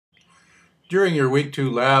During your week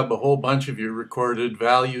 2 lab, a whole bunch of you recorded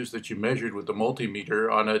values that you measured with the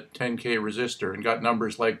multimeter on a 10K resistor and got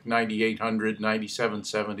numbers like 9800,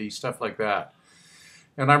 9770, stuff like that.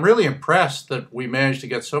 And I'm really impressed that we managed to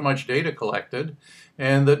get so much data collected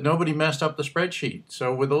and that nobody messed up the spreadsheet.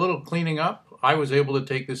 So with a little cleaning up, I was able to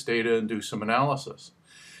take this data and do some analysis.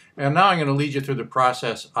 And now I'm going to lead you through the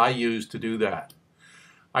process I used to do that.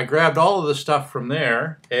 I grabbed all of the stuff from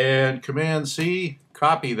there and Command-C,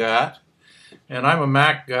 copy that. And I'm a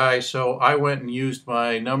Mac guy, so I went and used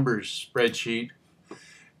my numbers spreadsheet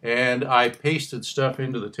and I pasted stuff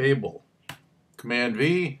into the table.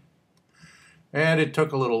 Command-V, and it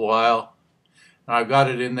took a little while. I've got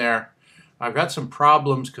it in there. I've got some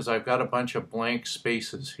problems because I've got a bunch of blank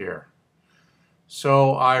spaces here.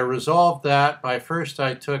 So I resolved that by first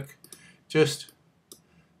I took just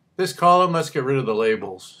this column. Let's get rid of the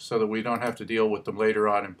labels so that we don't have to deal with them later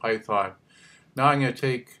on in Python. Now I'm going to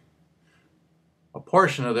take a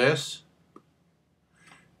portion of this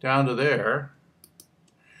down to there,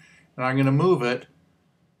 and I'm going to move it.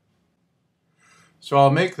 So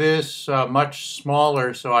I'll make this much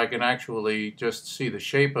smaller so I can actually just see the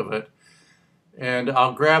shape of it. And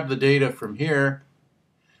I'll grab the data from here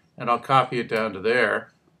and I'll copy it down to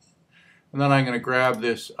there. And then I'm going to grab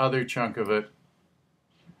this other chunk of it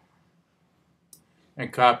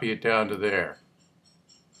and copy it down to there.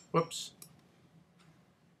 Whoops.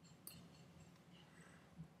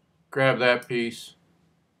 Grab that piece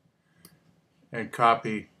and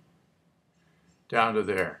copy down to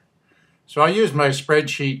there. So I used my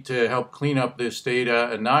spreadsheet to help clean up this data,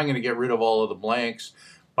 and now I'm going to get rid of all of the blanks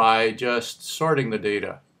by just sorting the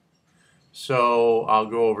data. So I'll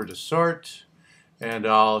go over to sort and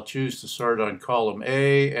I'll choose to sort on column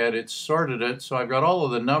A, and it's sorted it, so I've got all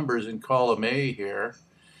of the numbers in column A here,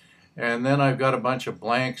 and then I've got a bunch of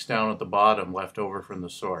blanks down at the bottom left over from the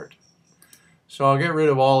sort. So I'll get rid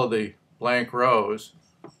of all of the blank rows.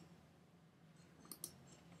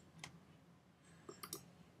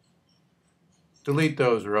 Delete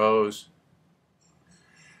those rows.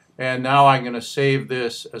 And now I'm going to save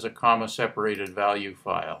this as a comma-separated value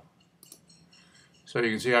file. So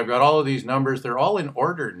you can see I've got all of these numbers. They're all in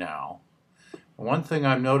order now. One thing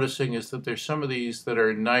I'm noticing is that there's some of these that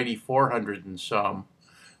are 9400 and some,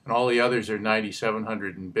 and all the others are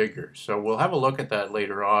 9700 and bigger. So we'll have a look at that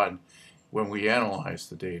later on when we analyze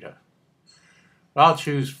the data. I'll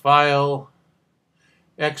choose File,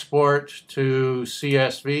 Export to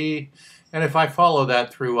CSV, and if I follow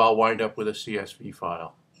that through, I'll wind up with a CSV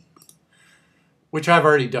file, which I've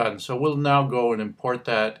already done. So we'll now go and import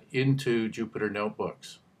that into Jupyter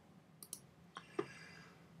Notebooks.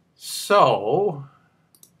 So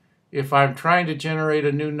if I'm trying to generate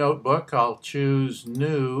a new notebook, I'll choose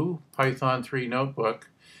New Python 3 Notebook.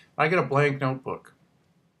 I get a blank notebook.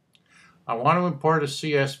 I want to import a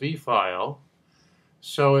CSV file.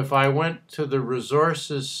 So if I went to the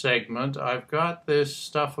resources segment, I've got this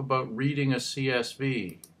stuff about reading a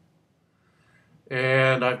CSV.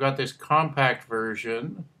 And I've got this compact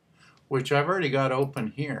version, which I've already got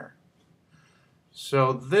open here.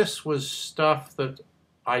 So this was stuff that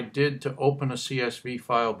I did to open a CSV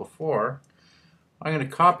file before. I'm going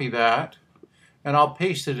to copy that, and I'll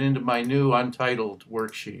paste it into my new untitled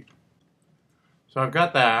worksheet. So I've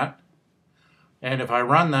got that. And if I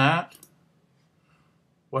run that,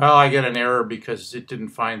 well, I get an error because it didn't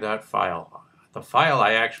find that file. The file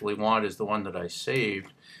I actually want is the one that I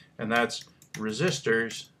saved, and that's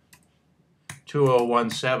Resistors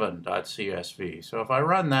 2017.csv. So if I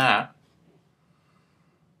run that,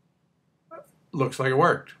 looks like it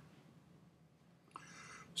worked.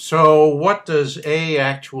 So what does A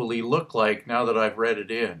actually look like now that I've read it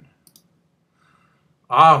in?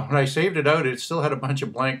 When I saved it out, it still had a bunch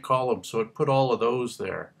of blank columns, so it put all of those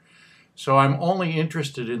there. So I'm only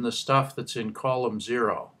interested in the stuff that's in column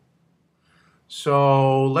 0.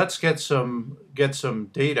 So let's get some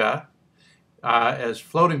data as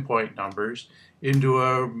floating point numbers into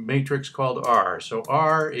a matrix called R. So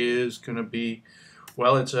R is going to be,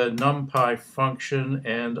 well, it's a NumPy function,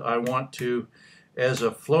 and I want to, as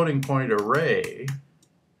a floating point array,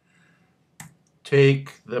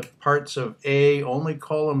 take the parts of A, only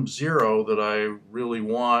column 0 that I really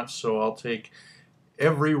want. So I'll take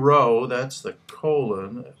every row, that's the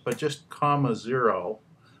colon, but just comma 0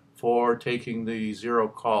 for taking the 0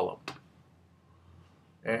 column.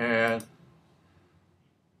 And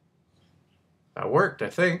that worked, I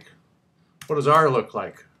think. What does R look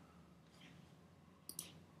like?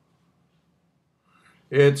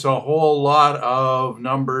 It's a whole lot of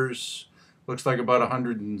numbers. Looks like about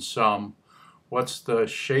 100 and some. What's the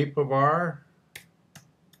shape of R?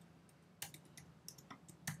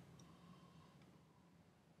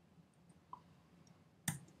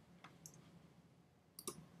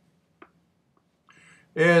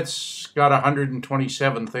 It's got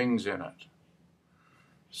 127 things in it.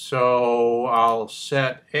 So I'll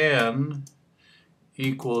set n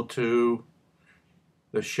equal to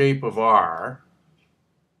the shape of R,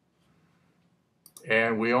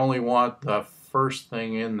 and we only want the first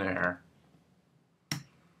thing in there.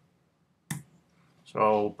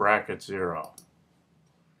 So bracket 0.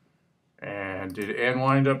 And did n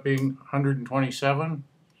wind up being 127?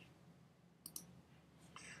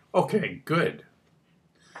 Okay, good.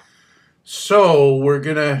 So we're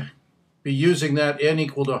going to be using that n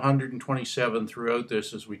equal to 127 throughout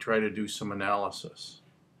this as we try to do some analysis.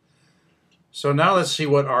 So now let's see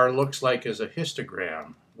what R looks like as a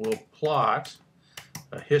histogram. We'll plot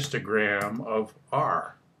a histogram of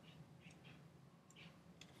R.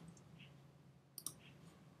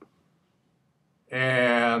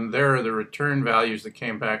 And there are the return values that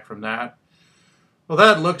came back from that. Well,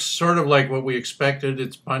 that looks sort of like what we expected.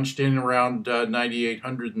 It's bunched in around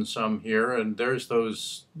 9,800 and some here, and there's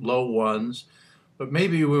those low ones. But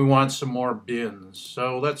maybe we want some more bins.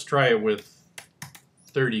 So let's try it with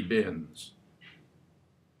 30 bins.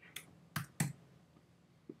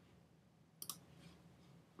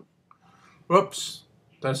 Whoops,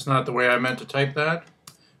 that's not the way I meant to type that.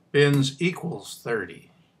 Bins equals 30.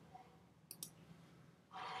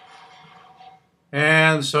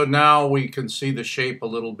 And so now we can see the shape a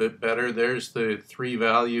little bit better. There's the three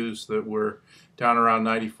values that were down around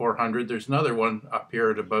 9,400. There's another one up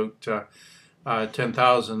here at about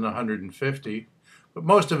 10,150. But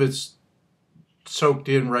most of it's soaked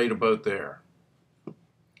in right about there.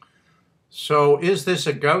 So is this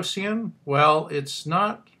a Gaussian? Well, it's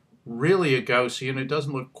not really a Gaussian. It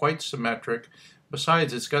doesn't look quite symmetric.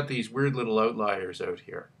 Besides, it's got these weird little outliers out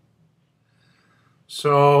here.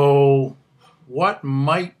 So what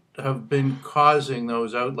might have been causing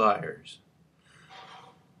those outliers?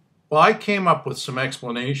 Well, I came up with some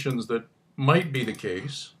explanations that might be the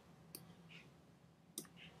case.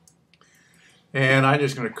 And I'm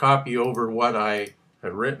just going to copy over what I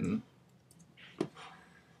had written.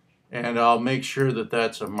 And I'll make sure that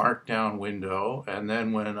that's a markdown window. And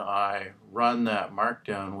then when I run that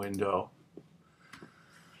markdown window,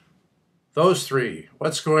 those three,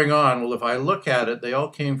 what's going on? Well, if I look at it, they all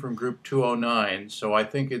came from group 209, so I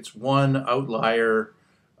think it's one outlier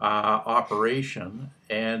operation.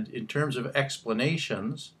 And in terms of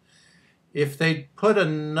explanations, if they put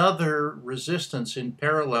another resistance in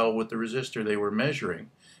parallel with the resistor they were measuring,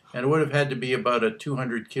 and it would have had to be about a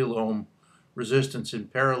 200 kilo ohm resistance in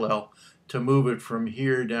parallel to move it from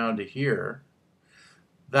here down to here,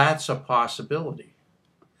 that's a possibility.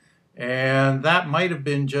 And that might have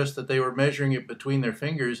been just that they were measuring it between their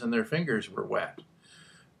fingers and their fingers were wet.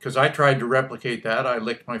 Because I tried to replicate that. I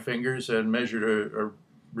licked my fingers and measured a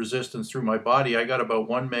resistance through my body. I got about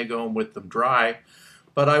 1 mega ohm with them dry,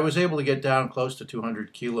 but I was able to get down close to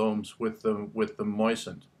 200 kilo ohms with them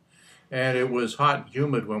moistened. And it was hot and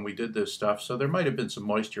humid when we did this stuff, so there might have been some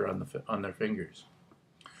moisture on their fingers.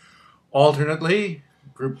 Alternately,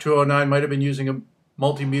 group 209 might have been using a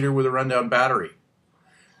multimeter with a rundown battery.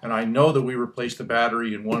 And I know that we replaced the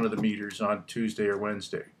battery in one of the meters on Tuesday or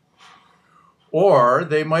Wednesday. Or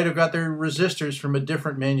they might have got their resistors from a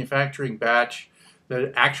different manufacturing batch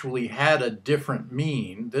that actually had a different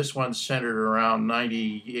mean. This one's centered around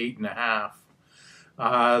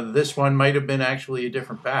 98.5. This one might have been actually a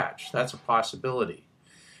different batch. That's a possibility.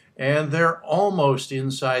 And they're almost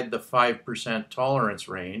inside the 5% tolerance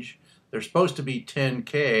range. They're supposed to be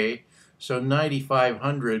 10K. So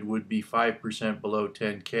 9,500 would be 5% below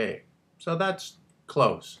 10K. So that's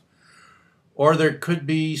close. Or there could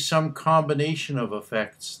be some combination of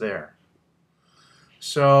effects there.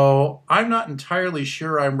 So I'm not entirely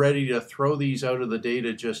sure I'm ready to throw these out of the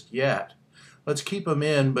data just yet. Let's keep them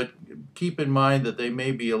in, but keep in mind that they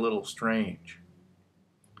may be a little strange.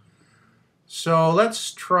 So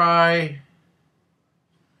let's try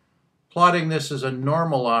plotting this as a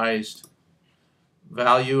normalized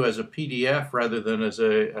value as a PDF rather than as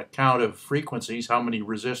a count of frequencies, how many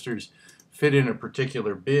resistors fit in a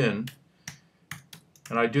particular bin.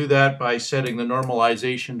 And I do that by setting the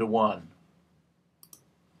normalization to 1.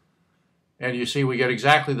 And you see we get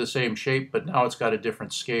exactly the same shape, but now it's got a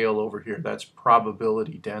different scale over here. That's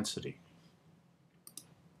probability density.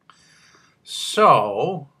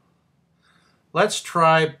 So let's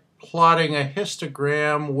try plotting a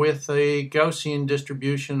histogram with a Gaussian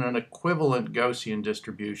distribution, an equivalent Gaussian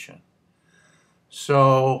distribution.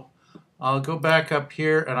 So I'll go back up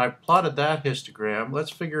here and I've plotted that histogram.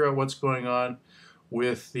 Let's figure out what's going on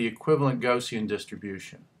with the equivalent Gaussian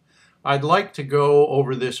distribution. I'd like to go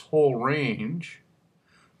over this whole range,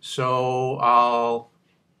 so I'll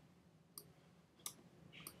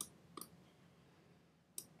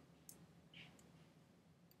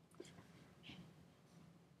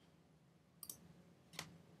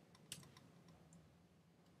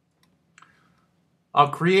I'll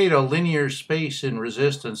create a linear space in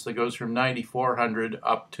resistance that goes from 9,400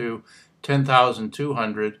 up to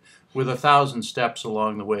 10,200 with 1,000 steps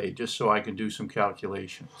along the way, just so I can do some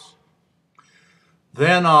calculations.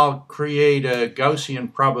 Then I'll create a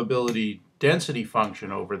Gaussian probability density function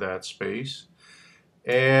over that space,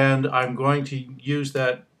 and I'm going to use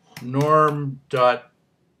that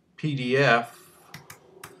norm.pdf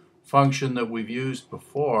function that we've used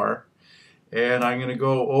before, and I'm going to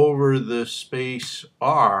go over the space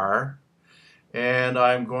R, and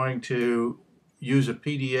I'm going to use a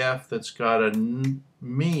PDF that's got a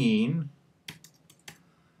mean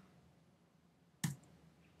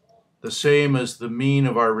the same as the mean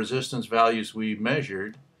of our resistance values we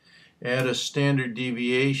measured, and a standard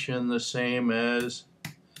deviation the same as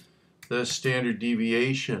the standard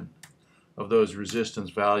deviation of those resistance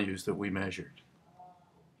values that we measured.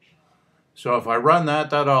 So if I run that,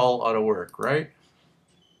 that all ought to work, right?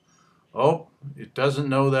 Oh, it doesn't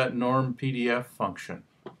know that norm PDF function.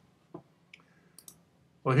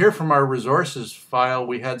 Well, here from our resources file,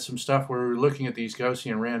 we had some stuff where we were looking at these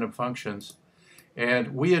Gaussian random functions,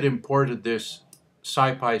 and we had imported this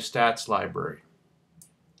SciPy stats library,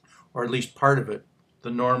 or at least part of it,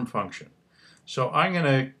 the norm function. So I'm going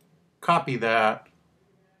to copy that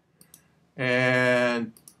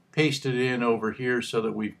and paste it in over here so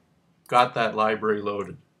that we've got that library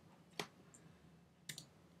loaded.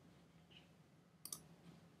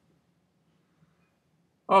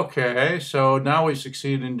 Okay, so now we've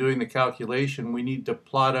succeeded in doing the calculation. We need to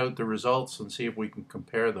plot out the results and see if we can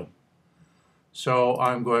compare them. So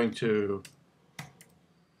I'm going to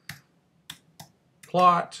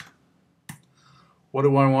plot. What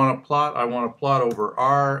do I want to plot? I want to plot over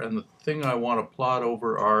R, and the thing I want to plot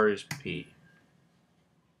over R is P.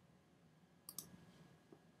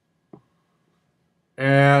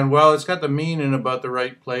 And well, it's got the mean in about the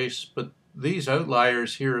right place, but these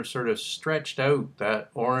outliers here have sort of stretched out that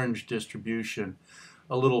orange distribution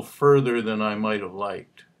a little further than I might have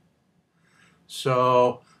liked.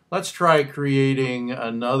 So let's try creating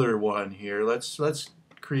another one here. Let's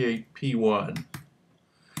create P1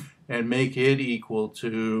 and make it equal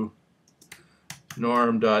to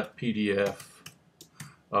norm.pdf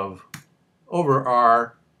of over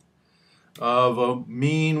R of a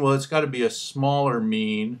mean. Well, it's got to be a smaller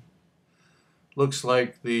mean. Looks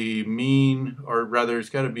like the mean, or rather it's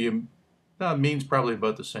got to be a mean's probably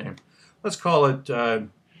about the same. Let's call it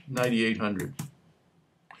 9,800.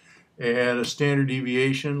 And a standard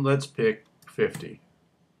deviation, let's pick 50.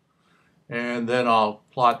 And then I'll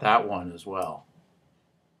plot that one as well.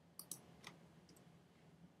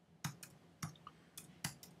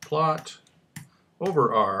 Plot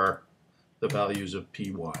over R the values of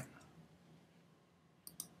P1.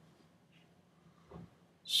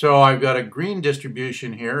 So I've got a green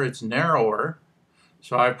distribution here. It's narrower.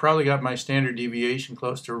 So I've probably got my standard deviation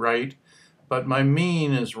close to right, but my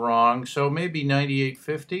mean is wrong. So maybe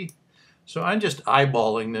 9850. So I'm just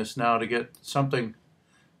eyeballing this now to get something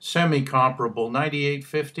semi-comparable.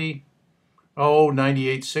 9850. Oh,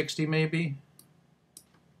 9860 maybe.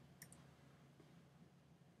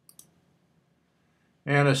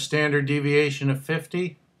 And a standard deviation of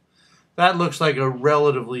 50. That looks like a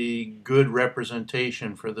relatively good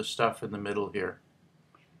representation for the stuff in the middle here.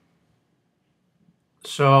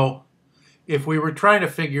 So if we were trying to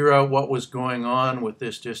figure out what was going on with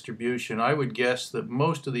this distribution, I would guess that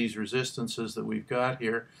most of these resistances that we've got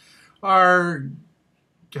here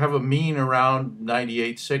have a mean around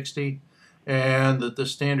 9860, and that the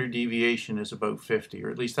standard deviation is about 50,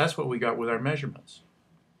 or at least that's what we got with our measurements.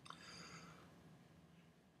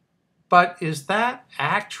 But is that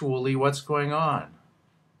actually what's going on?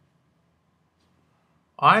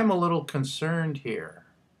 I'm a little concerned here.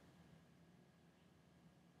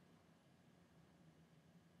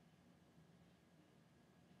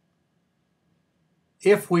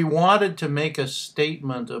 If we wanted to make a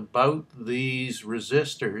statement about these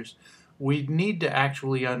resistors, we'd need to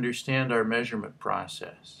actually understand our measurement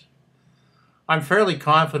process. I'm fairly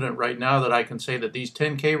confident right now that I can say that these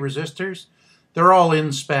 10K resistors, they're all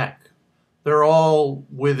in spec. They're all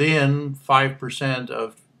within 5%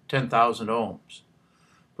 of 10,000 ohms.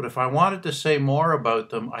 But if I wanted to say more about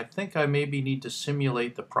them, I think I maybe need to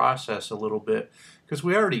simulate the process a little bit, because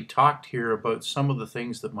we already talked here about some of the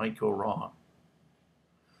things that might go wrong.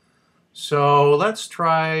 So let's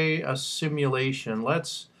try a simulation.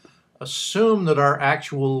 Let's assume that our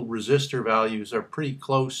actual resistor values are pretty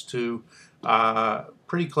close to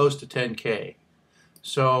 10K.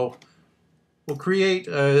 So we'll create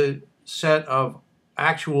a set of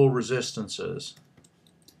actual resistances.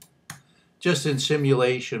 Just in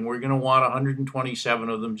simulation, we're going to want 127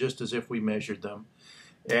 of them, just as if we measured them.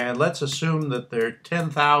 And let's assume that they're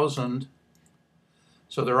 10,000,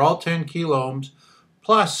 so they're all 10 kiloohms,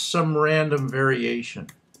 plus some random variation.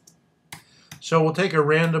 So we'll take a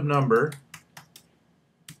random number,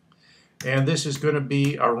 and this is going to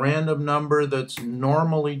be a random number that's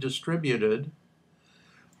normally distributed,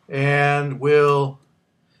 and we'll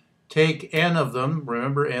take n of them.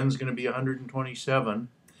 Remember, n is going to be 127,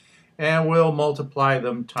 and we'll multiply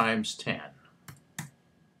them times 10.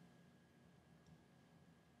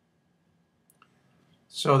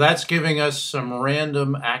 So that's giving us some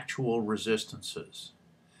random actual resistances.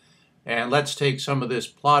 And let's take some of this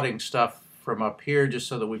plotting stuff from up here just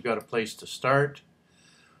so that we've got a place to start.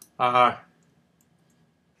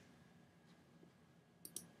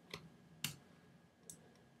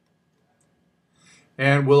 And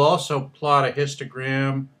we'll also plot a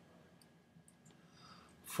histogram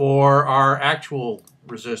for our actual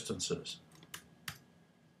resistances.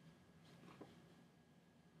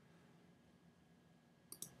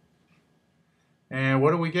 And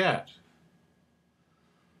what do we get?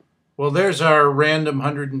 Well, there's our random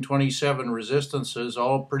 127 resistances,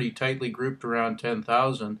 all pretty tightly grouped around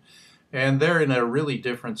 10,000, and they're in a really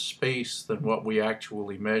different space than what we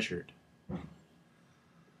actually measured.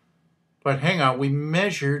 But hang on, we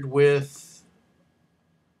measured with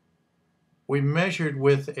a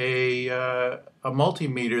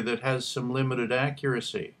multimeter that has some limited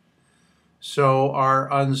accuracy. So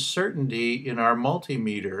our uncertainty in our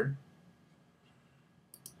multimeter,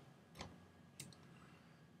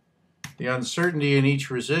 the uncertainty in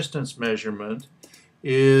each resistance measurement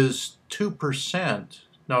is 2%.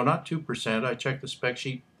 No, not 2%. I checked the spec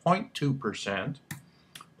sheet, 0.2%,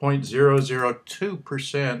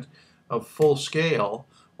 0.002% of full scale,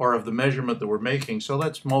 or of the measurement that we're making. So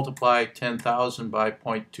let's multiply 10,000 by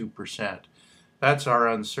 0.2%. That's our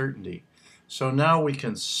uncertainty. So now we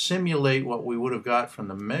can simulate what we would have got from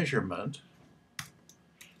the measurement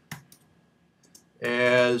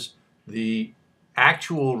as the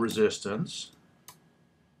actual resistance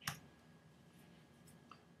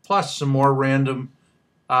plus some more random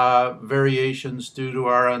variations due to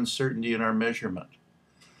our uncertainty in our measurement.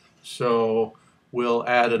 So we'll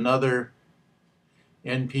add another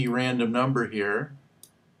NP random number here.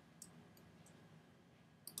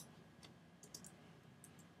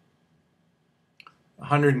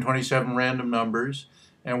 (127 random numbers),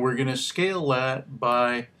 and we're going to scale that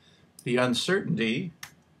by the uncertainty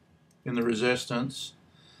in the resistance,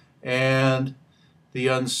 and the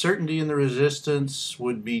uncertainty in the resistance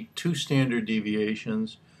would be 2 standard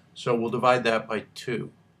deviations, so we'll divide that by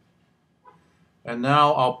 2. And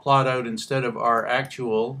now I'll plot out, instead of our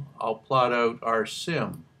actual, I'll plot out our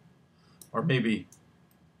sim, or maybe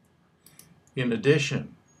in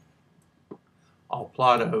addition, I'll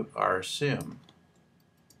plot out our sim.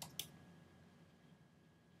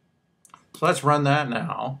 So let's run that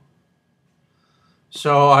now.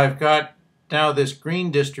 So I've got now this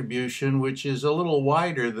green distribution, which is a little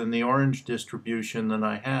wider than the orange distribution that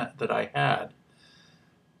I had.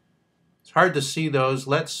 It's hard to see those.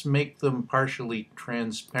 Let's make them partially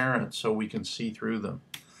transparent so we can see through them.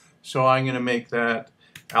 So I'm going to make that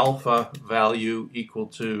alpha value equal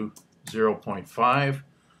to 0.5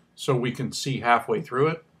 so we can see halfway through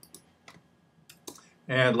it.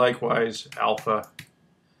 And likewise, alpha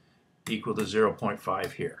equal to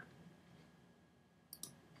 0.5 here.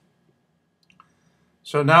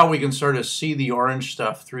 So now we can sort of see the orange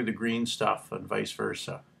stuff through the green stuff and vice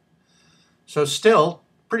versa. So still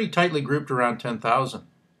pretty tightly grouped around 10,000.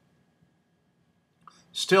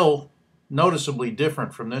 Still noticeably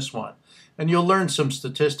different from this one. And you'll learn some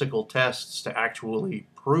statistical tests to actually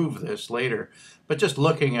prove this later. But just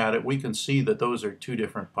looking at it, we can see that those are 2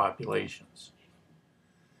 different populations.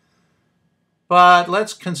 But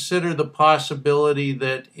let's consider the possibility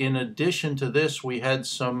that in addition to this, we had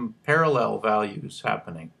some parallel values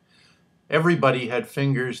happening. Everybody had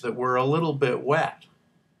fingers that were a little bit wet.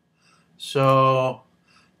 So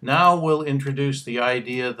now we'll introduce the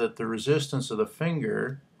idea that the resistance of the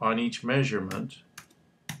finger on each measurement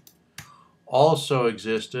also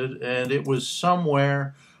existed, and it was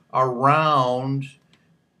somewhere around,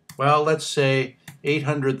 well, let's say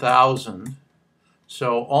 800,000.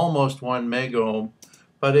 So almost 1 megohm,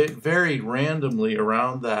 but it varied randomly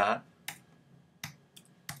around that.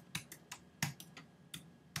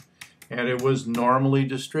 And it was normally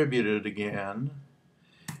distributed again.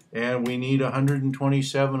 And we need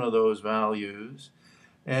 127 of those values.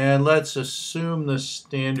 And let's assume the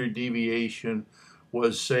standard deviation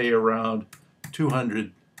was, say, around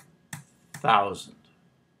 200,000.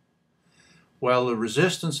 Well, the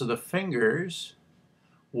resistance of the fingers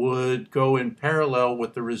would go in parallel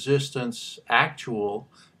with the resistance actual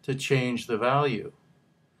to change the value.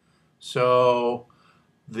 So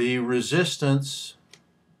the resistance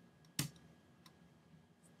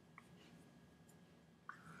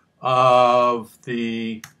of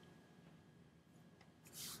the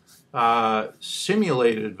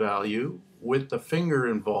simulated value with the finger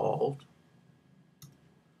involved,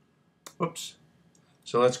 whoops,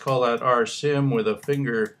 so let's call that R sim with a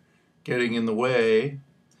finger getting in the way.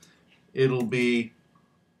 It'll be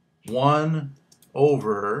 1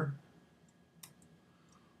 over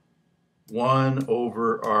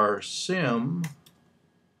R sim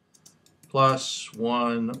plus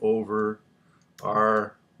 1 over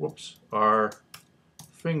R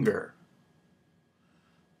finger.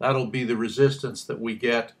 That'll be the resistance that we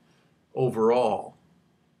get overall.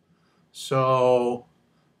 So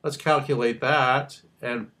let's calculate that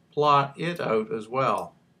and plot it out as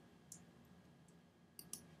well.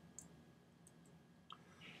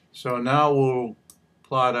 So now we'll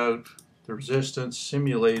plot out the resistance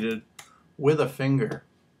simulated with a finger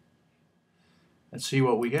and see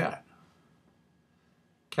what we get.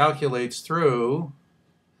 Calculates through,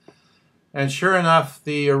 and sure enough,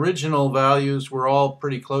 the original values were all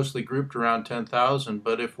pretty closely grouped around 10,000,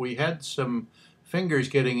 but if we had some fingers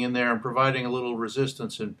getting in there and providing a little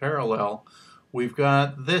resistance in parallel, we've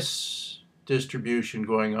got this distribution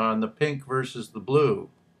going on, the pink versus the blue.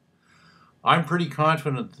 I'm pretty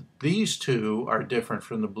confident that these two are different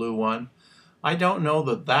from the blue one. I don't know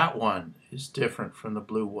that that one is different from the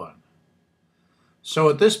blue one. So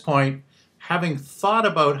at this point, having thought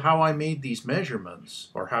about how I made these measurements,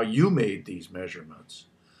 or how you made these measurements,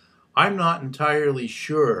 I'm not entirely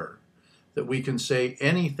sure that we can say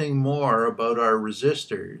anything more about our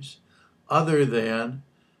resistors other than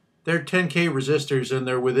they're 10K resistors and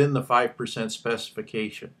they're within the 5%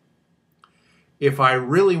 specification. If I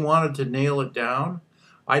really wanted to nail it down,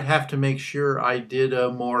 I'd have to make sure I did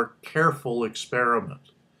a more careful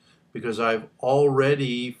experiment, because I've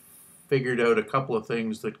already figured out a couple of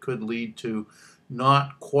things that could lead to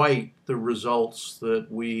not quite the results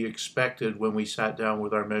that we expected when we sat down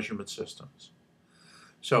with our measurement systems.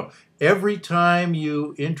 So every time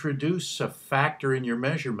you introduce a factor in your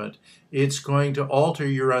measurement, it's going to alter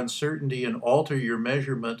your uncertainty and alter your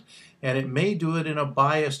measurement, and it may do it in a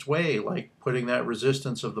biased way, like putting that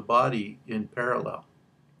resistance of the body in parallel.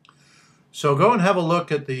 So go and have a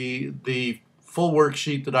look at the full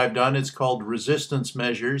worksheet that I've done. It's called Resistance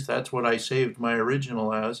Measures. That's what I saved my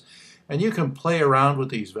original as. And you can play around with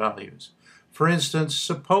these values. For instance,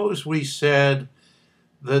 suppose we said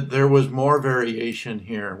that there was more variation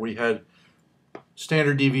here. We had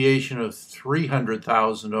standard deviation of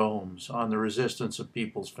 300,000 ohms on the resistance of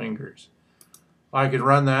people's fingers. I could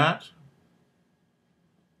run that,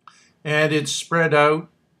 and it's spread out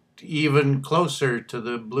even closer to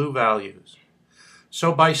the blue values.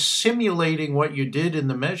 So by simulating what you did in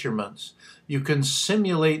the measurements, you can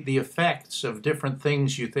simulate the effects of different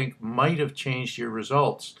things you think might have changed your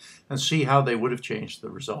results and see how they would have changed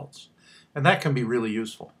the results. And that can be really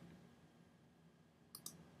useful.